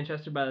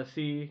 Manchester by the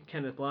Sea,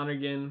 Kenneth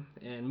Lonergan,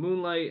 and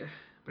Moonlight,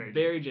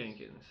 Barry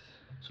Jenkins.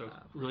 So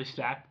really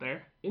stacked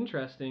there.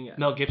 Interesting.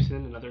 Mel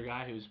Gibson, another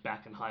guy who's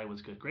back in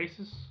Hollywood's good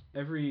graces.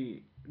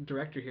 Every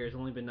director here has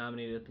only been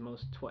nominated at the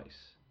most twice.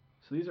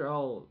 So these are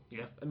all.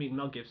 Yeah. I mean,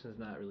 Mel Gibson's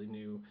not really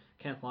new.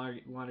 Kenneth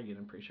Lonergan,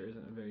 I'm pretty sure,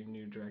 isn't a very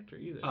new director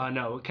either.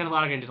 No, Kenneth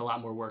Lonergan did a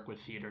lot more work with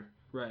theater.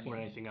 Right. More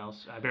than anything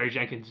else. Barry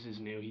Jenkins is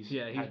new. He's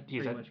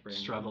had much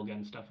struggle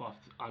getting stuff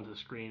onto the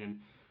screen, and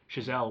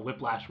Chazelle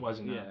Whiplash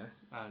wasn't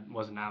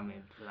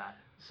nominated for that.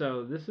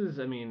 So this is,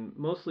 I mean,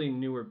 mostly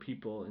newer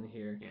people in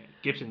here. Yeah,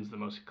 Gibson's the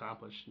most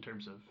accomplished in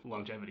terms of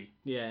longevity.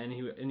 Yeah,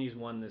 and he's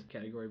won this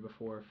category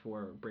before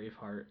for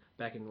Braveheart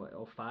back in what,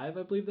 05,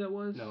 I believe that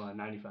was. No,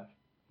 95.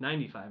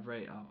 95,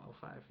 right? Oh,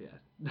 05,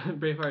 yeah.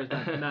 Braveheart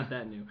is not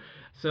that new.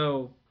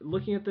 So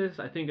looking at this,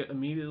 I think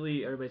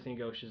immediately everybody's gonna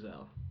go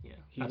Chazelle. Yeah,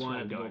 he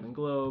won the Golden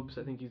Globes.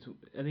 I think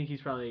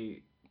he's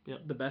probably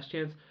the best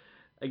chance.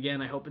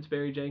 Again, I hope it's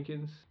Barry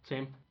Jenkins.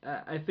 Same.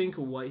 I think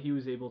what he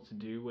was able to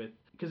do with,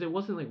 because it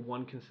wasn't like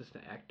one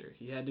consistent actor.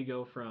 He had to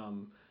go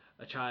from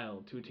a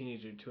child to a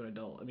teenager to an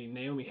adult. I mean,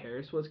 Naomi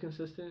Harris was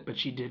consistent, but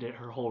she did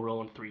her whole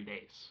role in 3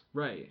 days.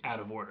 Right. Out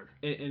of order.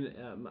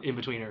 In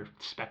between her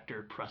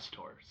Spectre press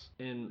tours.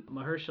 And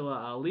Mahershala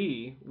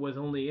Ali was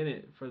only in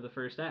it for the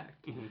first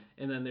act,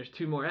 and then there's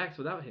 2 more acts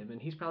without him, and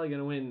he's probably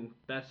gonna win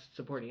Best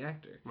Supporting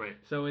Actor. Right.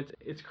 So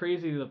it's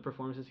crazy the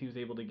performances he was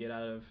able to get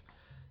out of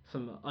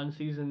some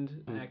unseasoned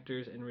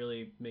actors and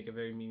really make a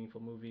very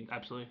meaningful movie.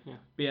 Absolutely, yeah.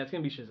 But yeah, it's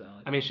gonna be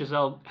Chazelle. I mean,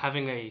 Chazelle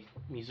having a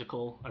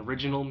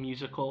original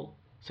musical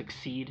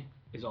succeed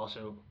is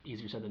also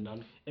easier said than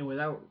done. And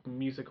without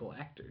musical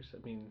actors,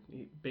 I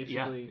mean,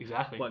 basically,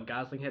 exactly. What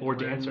Gosling had or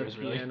to learn dancers,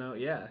 the piano,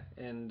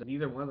 and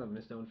neither one of them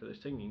is known for their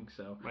singing.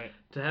 So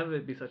to have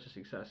it be such a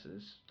success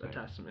is a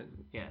testament.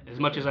 Yeah, as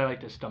much as I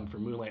like to stump for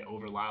Moonlight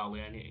over La La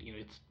Land,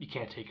 you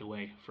can't take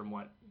away from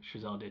what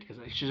Chazelle did, because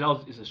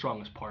Chazelle is the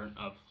strongest part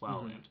of La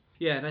La Land.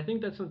 Yeah, and I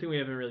think that's something we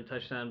haven't really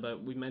touched on,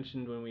 but we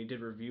mentioned when we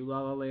did review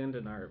La La Land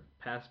in our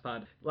past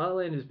pod. La La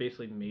Land is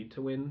basically made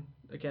to win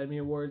Academy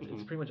Awards.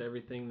 It's pretty much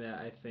everything that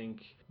I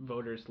think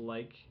voters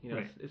like.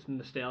 It's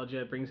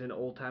nostalgia, it brings in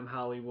old-time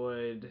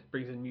Hollywood,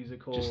 brings in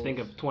musicals. Just think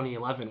of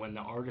 2011 when The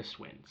Artist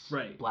wins.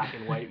 Right. Black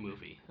and white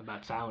movie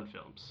about silent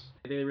films.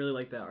 They really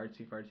like that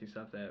artsy-fartsy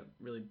stuff that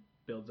really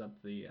builds up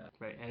the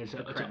right, and it's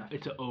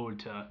an ode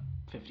to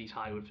 50s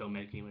Hollywood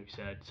filmmaking, like you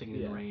said, Singing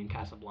in the Rain,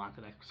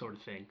 Casablanca, that sort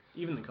of thing.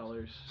 Even the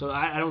colors. So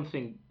I don't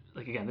think,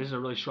 again, this is a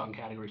really strong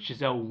category.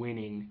 Chazelle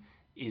winning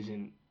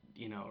isn't,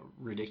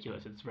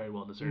 ridiculous. It's very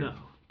well deserved. No.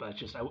 But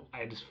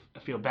I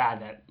feel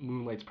bad that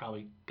Moonlight's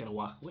probably gonna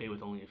walk away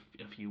with only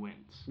a few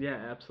wins. Yeah,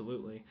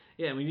 absolutely.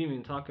 Yeah, and we didn't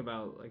even talk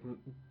about like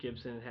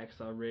Gibson,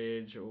 Hacksaw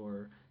Ridge,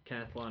 or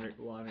Kenneth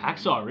Lonergan.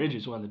 Hacksaw Ridge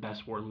is one of the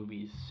best war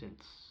movies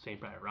since Saving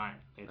Private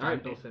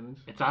Ryan. Bill Simmons.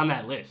 It's on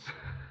that list.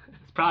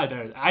 It's probably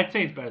better. I'd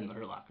say it's better than The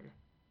Hurt Locker.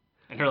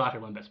 And Hurt Locker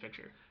won Best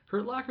Picture.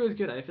 Hurt Locker was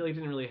good. I feel like it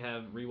didn't really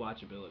have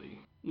rewatchability.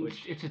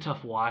 It's a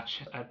tough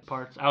watch at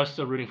parts. I was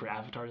still rooting for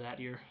Avatar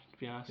that year, to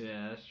be honest.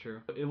 Yeah, that's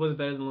true. It was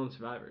better than Lone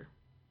Survivor.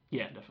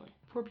 Yeah, definitely.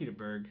 Poor Peter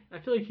Berg. I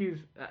feel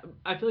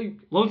like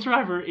Lone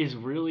Survivor is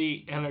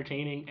really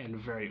entertaining and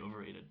very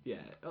overrated. Yeah,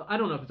 I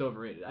don't know if it's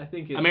overrated. I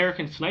think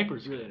American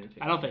Sniper's really good.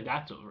 entertaining. I don't think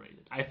that's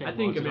overrated. I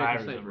think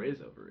American Sniper is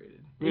overrated.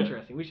 Really?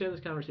 Interesting. We should have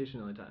this conversation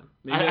another time.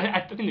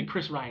 I think the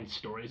Chris Ryan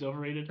story is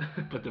overrated,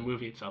 but the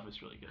movie itself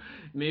is really good.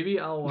 Maybe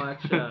I'll watch.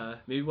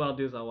 Maybe what I'll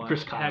do is I'll watch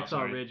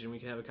Hacksaw Ridge, and we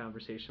can have a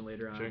conversation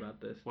later on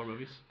about this. More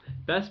movies.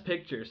 Best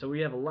Picture. So we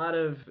have a lot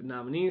of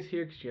nominees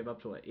here because you have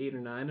up to 8 or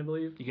 9, I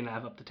believe. You can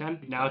have up to 10.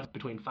 Now it's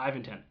between 5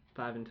 and 10.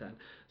 5 and 10.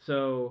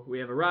 So we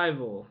have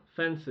Arrival,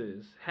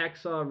 Fences,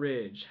 Hacksaw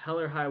Ridge, Hell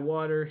or High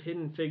Water,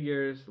 Hidden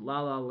Figures,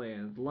 La La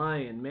Land,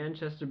 Lion,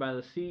 Manchester by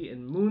the Sea,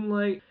 and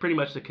Moonlight. Pretty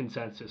much the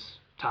consensus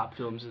top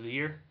films of the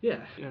year. Yeah.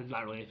 There's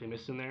not really anything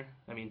missed in there.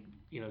 I mean,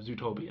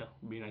 Zootopia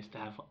would be nice to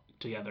have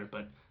together,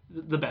 but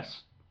the best,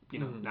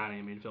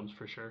 non-animated films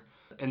for sure.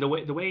 And the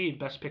way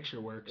Best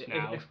Picture works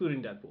now,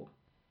 excluding Deadpool.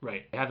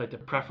 Right. They have like the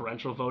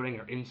preferential voting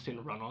or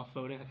instant runoff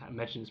voting. I kind of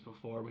mentioned this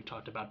before. We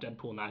talked about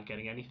Deadpool not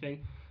getting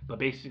anything. But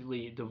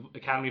basically, the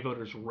Academy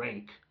voters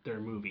rank their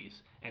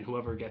movies, and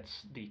whoever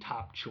gets the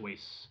top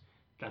choice,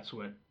 that's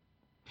what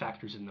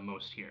factors in the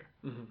most here.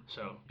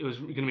 So it was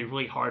going to be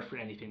really hard for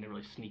anything to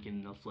really sneak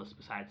in this list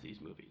besides these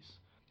movies.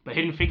 But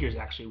Hidden Figures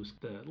actually was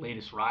the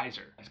latest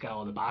riser. It's got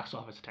all the box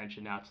office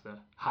attention. Now it's the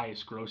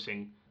highest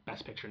grossing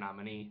Best Picture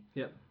nominee.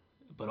 Yep.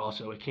 But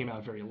also it came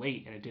out very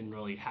late, and it didn't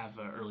really have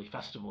an early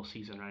festival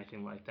season or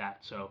anything like that.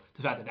 So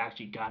the fact that it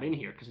actually got in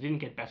here, because it didn't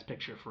get Best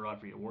Picture for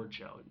every award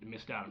show, it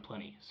missed out on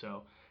plenty.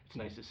 So it's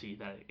nice to see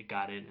that it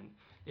got in. And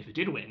if it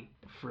did win,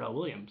 Pharrell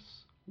Williams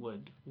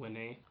would win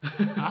a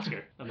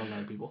Oscar, among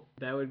other people.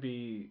 That would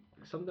be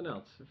something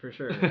else, for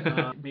sure.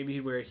 Maybe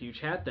he'd wear a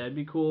huge hat. That'd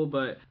be cool.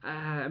 But,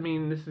 I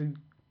mean, this is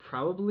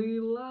probably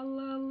La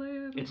La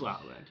Land. It's La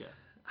La Land, yeah.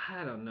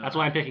 I don't know. That's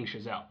why I'm picking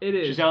Chazelle. It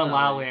is. Chazelle and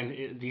La La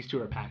Land, these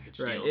two are packaged.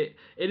 Right.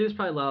 It is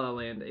probably La La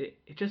Land. It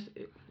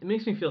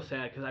makes me feel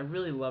sad because I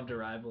really loved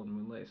Arrival and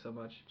Moonlight so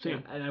much.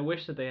 Same. And I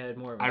wish that they had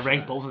more of a I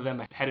ranked both of them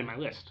ahead in my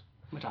list.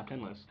 My top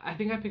 10 list. I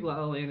think I picked La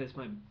La Land as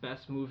my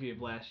best movie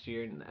of last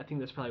year, and I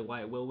think that's probably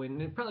why it will win.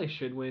 And it probably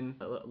should win,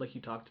 like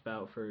you talked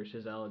about for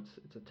Chazelle.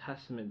 It's a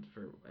testament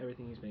for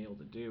everything he's been able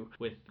to do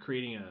with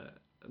creating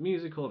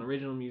musical, an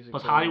original musical.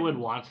 Plus, Hollywood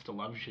wants to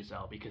love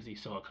Giselle because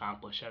he's so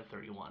accomplished at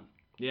 31.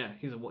 Yeah,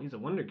 he's a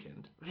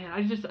wonderkind. Man,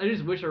 I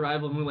just wish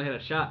Arrival of Moonlight had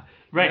a shot.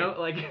 Right. You know?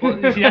 Like, well,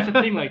 you see, that's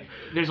the thing. Like,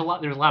 there's a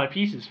lot of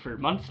pieces for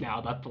months now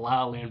about the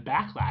La La Land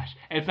backlash,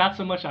 and it's not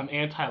so much I'm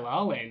anti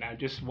La La Land. I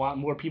just want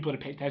more people to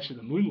pay attention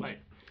to Moonlight.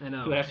 I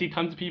know. But I see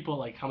tons of people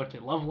like how much they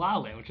love La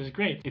La Land, which is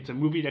great. It's a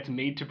movie that's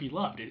made to be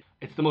loved.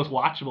 It's the most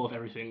watchable of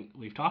everything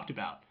we've talked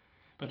about.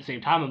 But at the same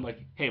time, I'm like,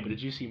 hey, but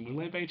did you see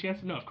Moonlight by any chance?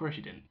 No, of course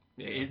you didn't.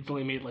 Yeah. It's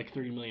only made like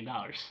 $30 million.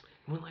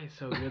 Moonlight's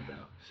so good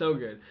though, so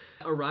good.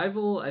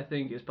 Arrival, I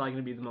think, is probably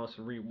gonna be the most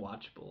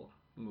rewatchable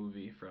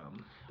movie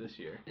from this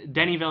year.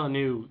 Denis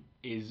Villeneuve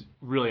is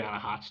really on a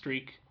hot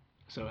streak,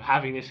 so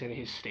having this in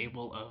his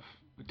stable of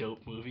dope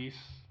movies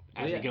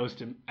as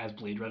as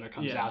Blade Runner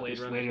comes out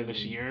later this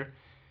year,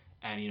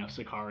 and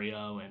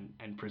Sicario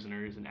and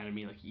Prisoners and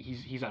Enemy, like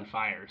he's on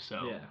fire. So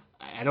yeah.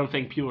 I don't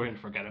think people are gonna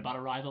forget about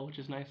Arrival, which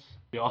is nice.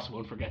 We also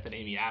won't forget that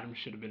Amy Adams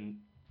should have been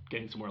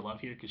getting some more love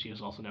here because she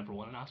has also never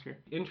won an Oscar.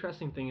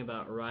 Interesting thing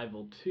about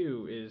Arrival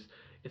too is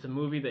it's a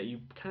movie that you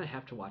kind of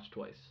have to watch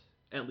twice,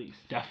 at least.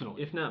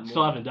 Definitely. If not more.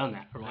 Still haven't done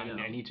that.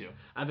 I need to.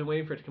 I've been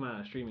waiting for it to come out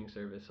on a streaming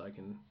service so I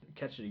can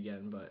catch it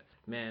again, but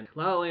man,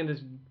 La La Land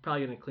is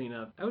probably going to clean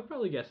up. I would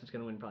probably guess it's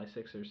going to win probably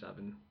 6 or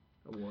 7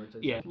 awards.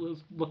 Yeah,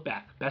 let's look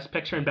back. Best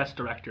Picture and Best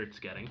Director it's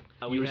getting.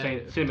 You were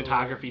saying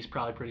cinematography is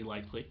probably pretty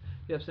likely.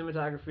 Yep,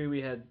 cinematography,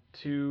 we had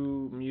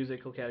 2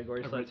 musical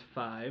categories, so that's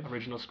 5.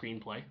 Original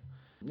screenplay.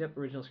 Yep,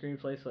 original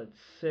screenplay, so that's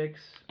 6.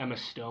 Emma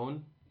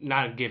Stone,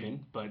 not a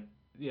given, but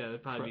yeah,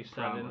 it'd probably be 7.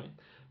 Probably.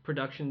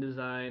 Production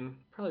design,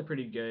 probably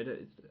pretty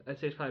good. I'd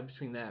say it's probably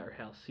between that or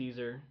Hail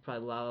Caesar.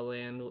 Probably La La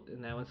Land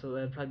in that one, so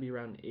that'd probably be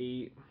around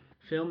 8.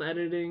 Film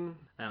editing,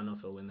 I don't know if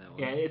it'll win that one.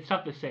 Yeah, it's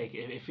tough to say.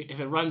 If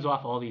it runs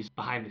off all these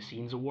behind the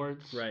scenes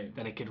awards, right,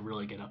 then it could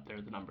really get up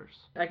there, the numbers.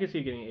 I could see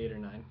it getting 8 or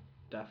 9,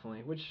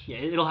 definitely. Which yeah,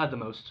 it'll have the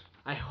most.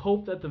 I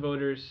hope that the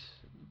voters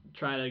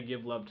try to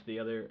give love to the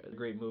other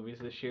great movies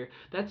this year.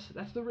 That's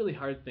the really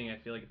hard thing I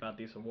feel like about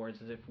these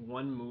awards is if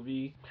one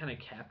movie kind of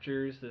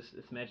captures this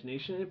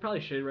imagination, it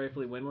probably should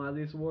rightfully win a lot of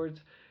these awards.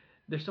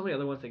 There's so many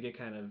other ones that get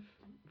kind of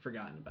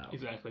forgotten about.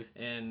 Exactly.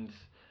 And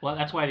well,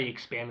 that's why they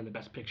expanded the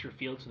Best Picture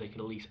field so they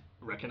could at least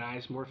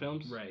recognize more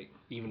films. Right.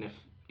 Even if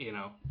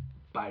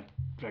by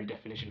very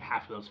definition,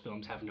 half of those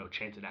films have no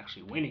chance at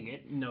actually winning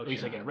it. No. At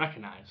least they get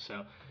recognized.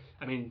 So,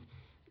 I mean,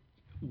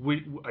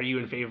 are you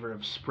in favor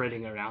of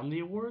spreading around the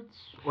awards,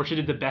 or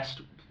should the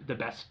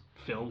best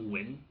film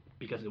win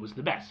because it was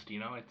the best?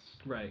 It's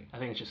right. I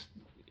think it's just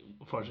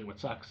unfortunately what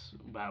sucks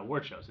about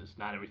award shows is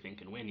not everything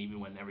can win, even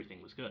when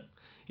everything was good.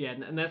 Yeah,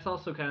 and that's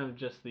also kind of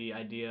just the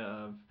idea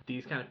of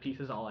these kind of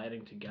pieces all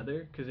adding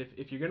together. Because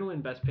if you're going to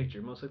win Best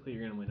Picture, most likely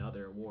you're going to win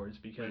other awards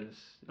because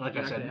like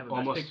you're I not said, have a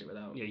almost Best Picture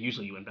without. Yeah,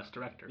 usually you win Best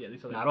Director. Yeah,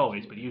 these other not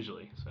always, but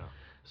usually. So.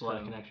 There's a lot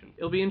of connection.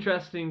 It'll be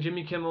interesting.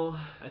 Jimmy Kimmel,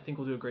 I think,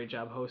 will do a great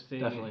job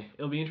hosting. Definitely.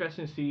 It'll be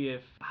interesting to see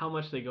how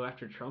much they go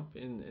after Trump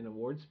in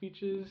award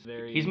speeches.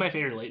 He's my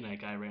favorite late night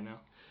guy right now.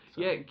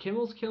 So. Yeah,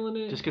 Kimmel's killing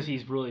it. Just because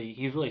he's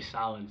really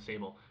solid and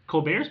stable.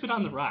 Colbert's been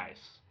on the rise.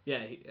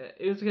 Yeah,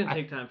 it's going to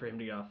take time for him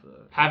to get off the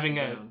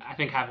ground. I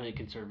think having a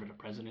conservative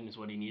president is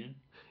what he needed.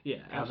 Yeah,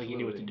 I don't think he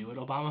knew what to do with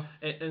Obama.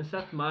 And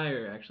Seth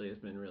Meyer actually has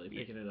been really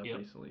picking it up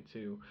recently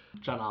too.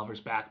 John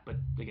Oliver's back, but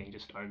again, he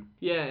just started.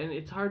 Yeah, and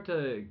it's hard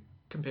to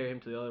compare him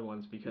to the other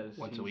ones because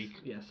once a week.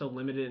 Yeah, so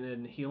limited,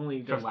 and he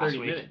only does 30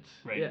 minutes.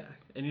 Right. Yeah,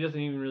 and he doesn't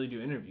even really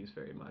do interviews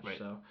very much. Right.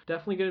 So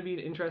definitely going to be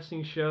an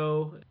interesting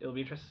show. It'll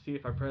be interesting to see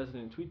if our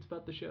president tweets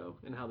about the show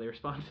and how they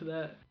respond to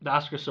that. The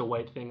Oscar So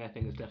White thing, I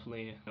think, is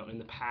definitely in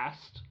the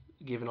past,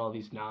 given all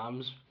these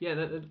noms. Yeah,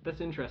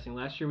 that's interesting.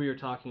 Last year we were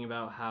talking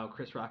about how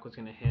Chris Rock was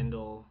going to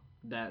handle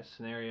that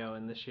scenario,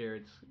 and this year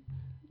it's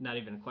not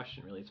even a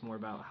question really. It's more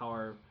about how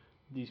are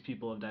these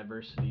people of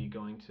diversity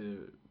going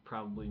to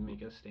probably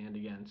make a stand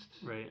against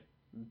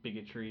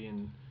bigotry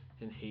and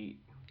hate.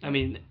 I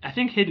mean, I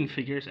think Hidden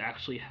Figures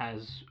actually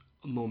has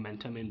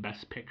momentum in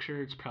Best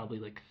Picture. It's probably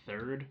like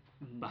third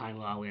behind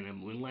La La Land and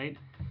Moonlight,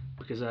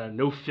 because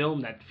no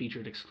film that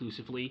featured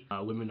exclusively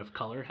women of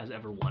color has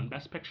ever won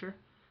Best Picture,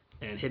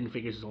 and Hidden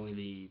Figures is only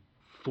the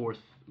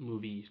 4th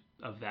movie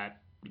of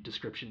that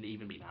description to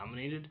even be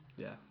nominated.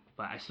 Yeah.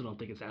 But I still don't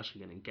think it's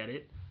actually going to get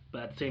it.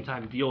 But at the same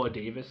time, Viola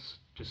Davis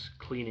just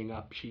cleaning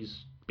up.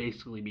 She's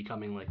basically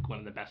becoming like one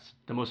of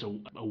the most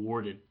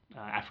awarded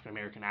African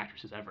American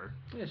actresses ever.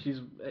 Yeah, she's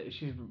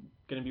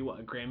gonna be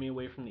a Grammy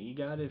away from the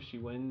EGOT if she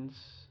wins.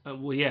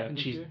 Well, yeah,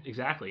 and year?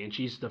 Exactly, and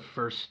she's the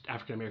first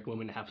African American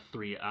woman to have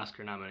 3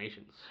 Oscar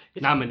nominations.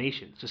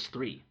 Just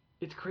 3.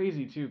 It's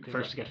crazy too.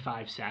 First to get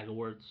 5 SAG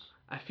awards.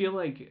 I feel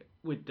like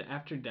with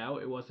After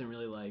Doubt, it wasn't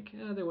really like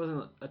there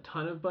wasn't a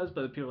ton of buzz,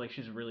 but people were like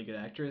she's a really good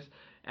actress.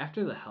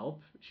 After The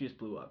Help, she just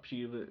blew up.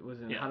 She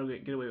was in How to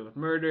Get Away with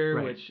Murder,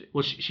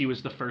 which she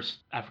was the first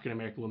African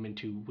American woman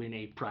to win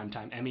a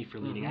Primetime Emmy for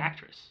leading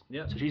actress.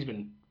 Yeah. So she's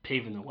been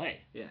paving the way.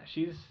 Yeah,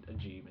 she's a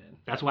G, man.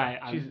 That's why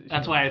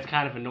why it's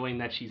kind of annoying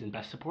that she's in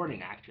Best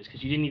Supporting Actress,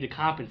 because you didn't need to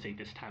compensate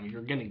this time.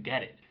 You're gonna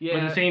get it. Yeah.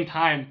 But at the same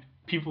time,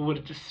 people would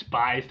have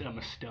despised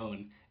Emma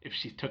Stone if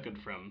she took it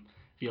from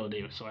Viola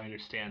Davis, so I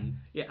understand.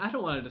 Yeah, I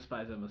don't want to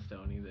despise Emma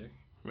Stone either.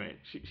 Right.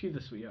 She's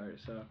a sweetheart,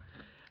 so.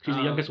 She's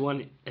the youngest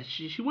one.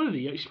 She's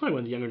probably one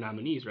of the younger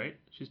nominees, right?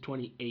 She's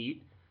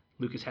 28.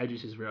 Lucas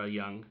Hedges is very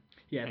young.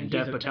 Yeah, and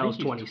Dev Patel's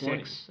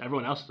 26.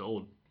 Everyone else is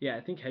old. Yeah,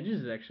 I think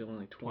Hedges is actually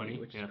only 20,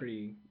 which is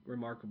pretty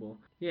remarkable.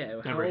 Yeah,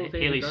 remember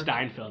Haley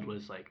Steinfeld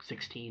was like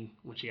 16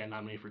 when she got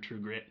nominated for True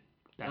Grit.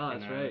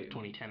 That's right.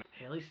 2010.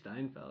 Haley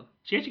Steinfeld.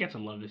 She actually got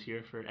some love this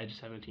year for Edge of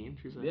 17.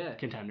 She's a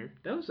contender.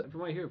 That was, from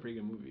what I hear, a pretty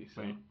good movie.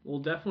 So right. We'll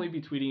definitely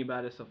be tweeting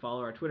about it, so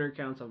follow our Twitter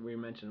accounts. We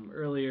mentioned them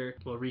earlier.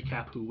 We'll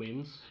recap who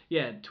wins.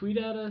 Yeah, tweet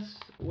at us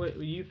what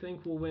you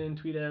think will win.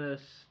 Tweet at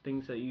us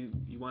things that you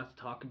want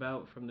to talk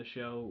about from the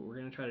show. We're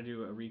going to try to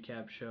do a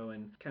recap show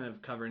and kind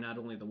of cover not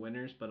only the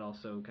winners, but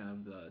also kind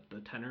of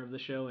the tenor of the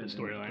show and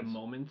the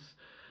moments.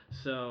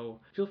 So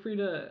feel free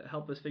to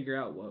help us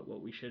figure out what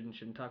we should and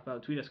shouldn't talk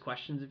about. Tweet us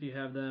questions if you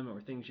have them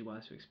or things you want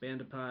us to expand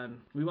upon.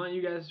 We want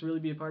you guys to really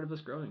be a part of us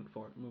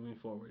moving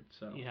forward.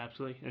 So yeah,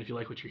 absolutely. And if you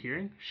like what you're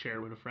hearing, share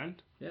it with a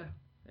friend. Yeah.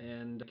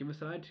 And give us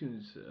an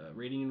iTunes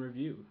rating and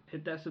review.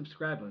 Hit that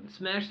subscribe button.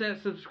 Smash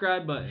that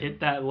subscribe button. Hit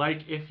that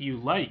like if you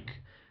like.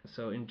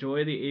 So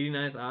enjoy the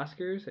 89th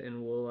Oscars,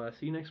 and we'll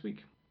see you next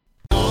week.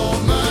 All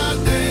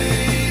my days.